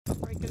not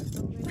very good at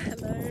filming.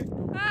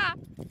 Hello. Ah!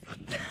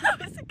 That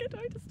was a good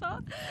way to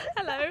start.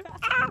 Hello.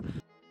 Ah!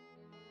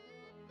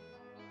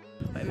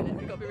 Wait a minute,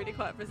 we've got to be really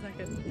quiet for a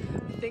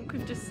second. I think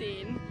we've just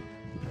seen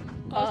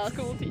Our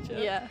school teacher.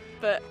 Yeah,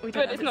 but we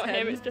don't know. But it's not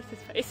him, it's just his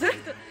face.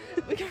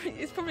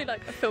 It's probably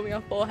like filming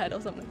our forehead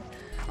or something.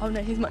 Oh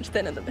no, he's much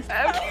thinner than this.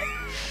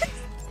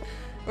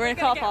 We're in a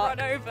car park.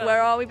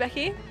 Where are we,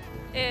 Becky?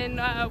 In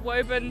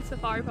Woburn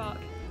Safari Park.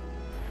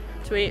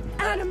 Sweet.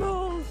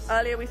 Animals!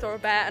 Earlier we saw a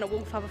bear and a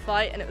wolf have a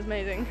fight and it was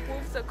amazing.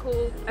 Wolves are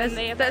cool and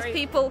they are very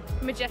people.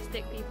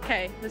 majestic people.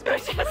 Okay, there's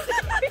majestic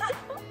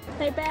people.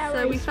 They bear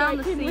So we found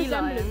the sea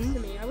lions. to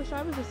me. I wish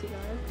I was a sea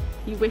lion.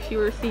 You wish you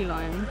were a sea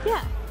lion?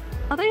 Yeah.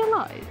 Are they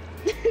alive?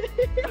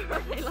 Are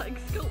they like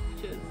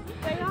sculptures?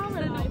 They are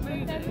alive,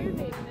 but they're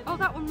moving. Oh,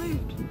 that one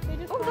moved.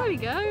 Oh, there we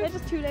go. They're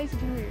just too lazy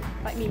to move,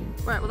 like me.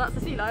 Right, well that's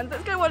the sea lion.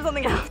 Let's go watch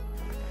something else.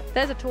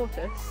 There's a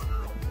tortoise.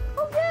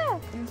 Oh yeah!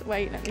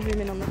 Wait, let me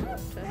zoom in on the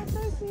tortoise. That's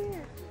so cute.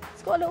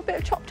 It's got a little bit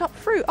of chopped up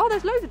fruit. Oh,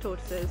 there's loads of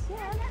tortoises.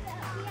 Yeah.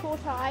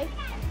 Tortoise.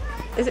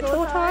 Is it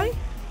Tortoise? tortoise?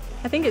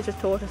 I think it's just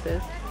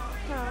tortoises.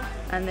 Oh.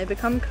 And they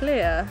become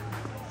clear.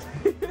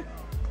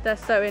 They're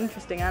so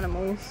interesting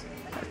animals.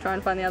 Let's try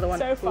and find the other one.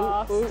 So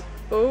fast.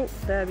 Oh,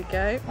 there we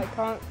go. I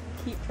can't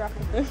keep track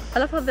of them. I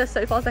love how they're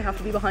so fast they have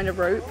to be behind a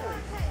rope.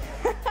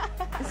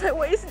 So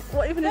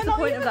what even is the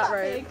point of that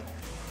rope?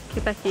 Okay,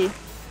 Becky,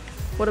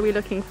 what are we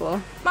looking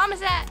for?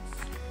 Marmosets!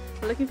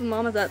 We're looking for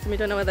marmosets and we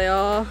don't know where they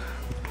are.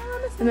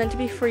 They're meant to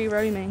be free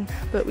roaming,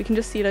 but we can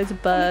just see loads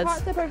of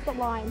birds. They've both got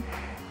line.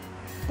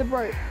 The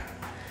rope.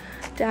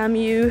 Damn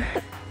you.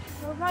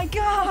 Oh my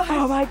god!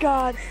 Oh my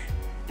god,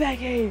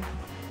 Becky.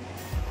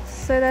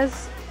 So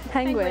there's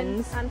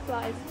penguins. And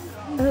flies.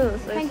 Oh,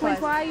 those Penguins,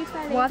 flies. why are you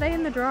standing? Why are they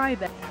in the dry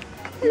bit?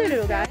 Hello,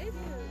 little guys.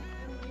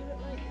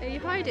 Are you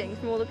hiding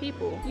from all the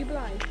people? You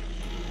blind.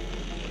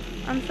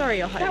 I'm sorry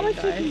you're hiding, That was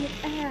guys. shooting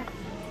air.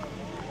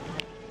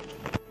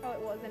 Oh,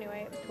 it was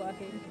anyway. It was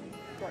twerking.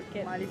 Twerk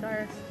it. Miley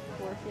Cyrus.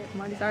 Twerk it.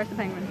 Miley Cyrus the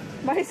penguin.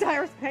 Miley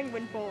Cyrus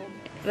penguin form.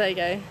 There you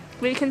go.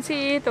 We can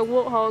see the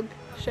warthog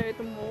show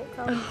them walk.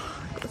 Got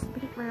to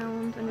spin it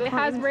round. And It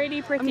has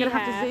really pretty I'm going to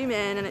hair. have to zoom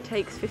in and it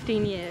takes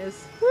 15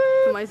 years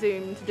for my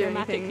zoom to do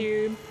Dramatic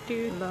anything.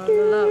 dude. La, la,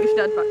 la. We should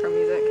add background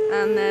music.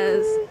 And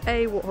there's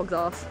a warthog's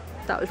ass.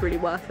 That was really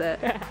worth it.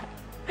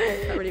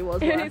 That really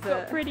was worth it. It's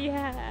got pretty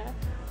hair.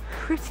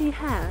 Pretty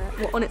hair?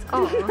 What, on its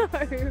arse? No,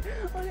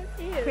 on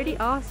its ears. Pretty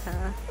arse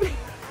hair.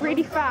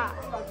 Really fat.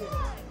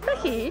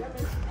 Becky?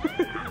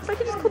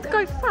 Becky just called the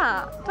goat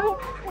fat. Don't.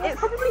 It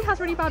probably has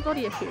really bad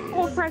body issues.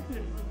 Or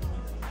pregnant.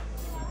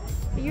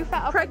 Are you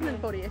fat or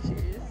Pregnant body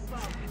issues.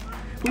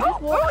 We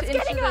just walked into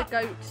the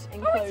goat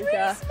enclosure. Oh, it's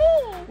really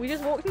small. We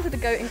just walked into the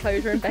goat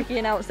enclosure and Becky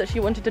announced that she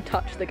wanted to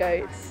touch the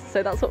goats.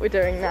 So that's what we're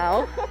doing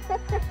now.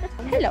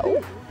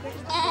 Hello.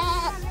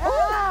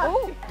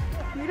 Oh.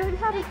 You don't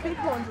have as big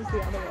ones as the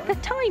other one. They're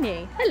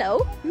tiny.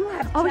 Hello. You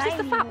have Oh, is this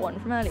the fat one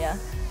from earlier?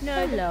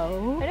 No.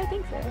 Hello. I don't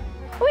think so.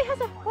 Oh, it has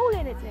a hole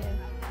in its ear.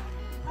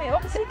 Wait,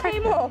 what's it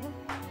came off?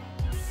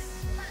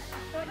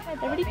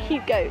 They're really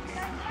cute goats.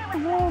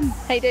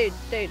 Hey,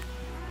 dude.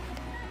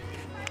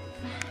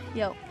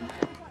 Yo.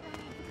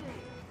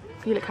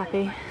 You look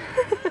happy.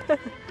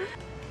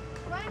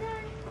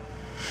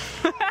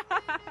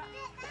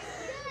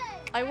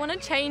 I want to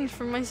change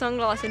from my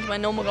sunglasses into my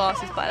normal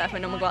glasses, but I left my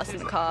normal glasses in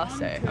the car,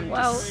 so I'm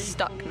just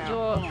stuck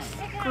now. You're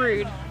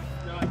screwed.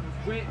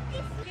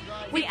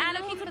 We The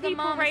animal to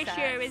people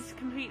ratio is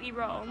completely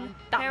wrong.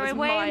 That there was are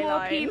way my more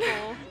line.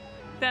 people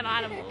than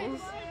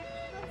animals.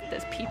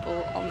 There's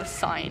people on the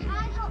sign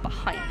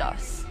behind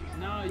us.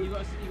 No, you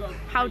got.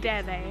 How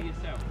dare they?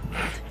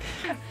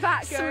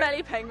 Fat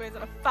smelly penguins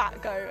and a fat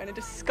goat and a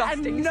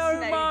disgusting And no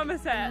snake.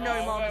 marmosets.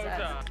 No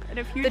marmosets. And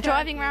if you The don't-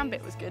 driving around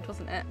bit was good,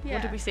 wasn't it? Yeah.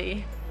 What did we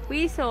see?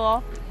 We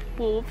saw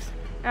wolves.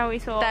 And we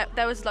saw.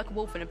 There was like a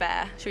wolf and a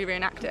bear. Should we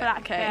reenact it? Black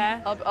okay.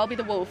 bear. I'll be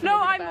the wolf. and No,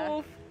 you'll be I'm the bear.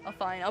 wolf. Oh,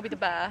 fine. I'll be the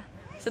bear.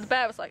 So the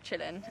bear was like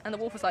chilling, and the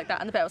wolf was like that,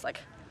 and the bear was like,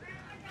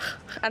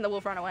 and the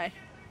wolf ran away.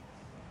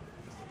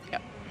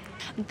 Yep.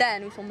 And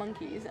then we saw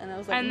monkeys, and there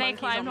was like And they monkeys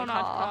climbed on on the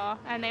our car. car.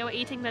 And they were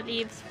eating the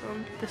leaves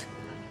from the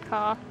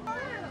car.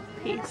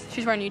 Peace.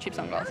 She's wearing YouTube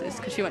sunglasses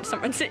because she went to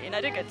Summer City, and I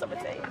did go to Summer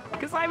City.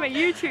 Because I'm a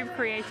YouTube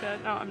creator.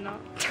 No, I'm not.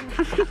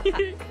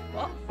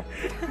 What?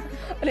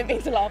 I didn't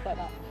mean to laugh like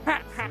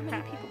that. So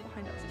many people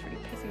behind us. It's really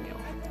pissing me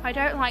off. I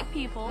don't like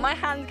people. My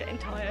hand's getting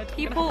tired. I'm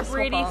People gonna have to swap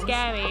really arms.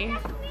 scare me.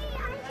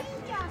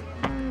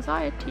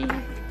 Anxiety.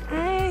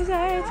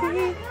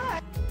 Anxiety.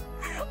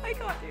 I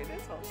can't do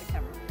this on the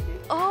camera.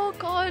 Oh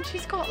god,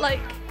 she's got like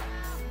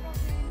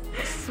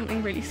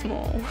something really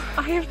small.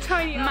 I have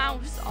tiny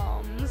Mouse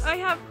arms. I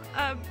have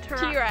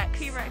T-Rex.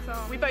 T-Rex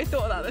arms. We both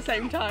thought of that at the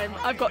same time.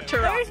 I've got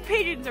Tourette. Those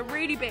pigeons are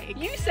really big.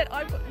 You said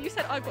I've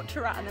got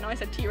Tourette, and then I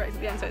said T-Rex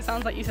at the end, so it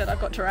sounds like you said I've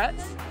got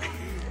Tourette's.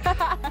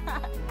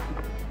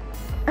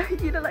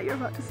 You look like you're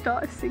about to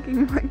start a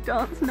singing like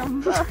dance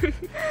number. You're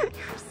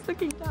just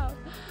looking down.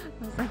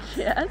 I was like,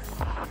 yes.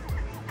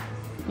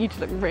 You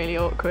two look really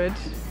awkward.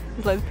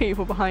 There's loads of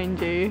people behind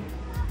you.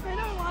 I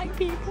don't like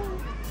people.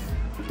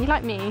 You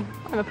like me?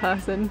 I'm a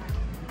person.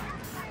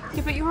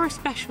 Yeah, but you're a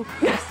special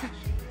person.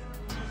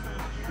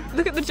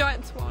 Look at the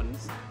giant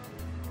swans.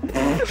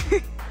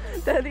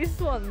 They're these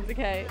swans,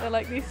 okay? They're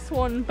like these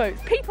swan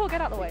boats. People,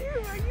 get out of the way.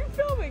 Are you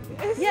filming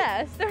this?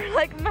 Yes, they're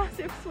like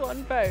massive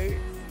swan boats.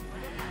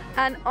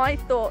 And I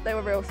thought they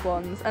were real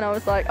swans, and I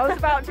was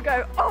about to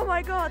go, oh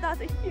my god, that's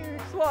a huge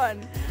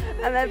swan.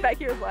 And then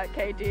Becky was like,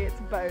 KG, it's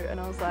a boat. And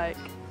I was like,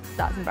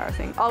 that's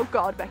embarrassing. Oh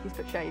god, Becky's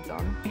put shades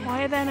on.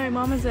 Why are there no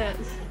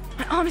marmosets?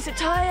 My arms are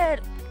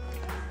tired.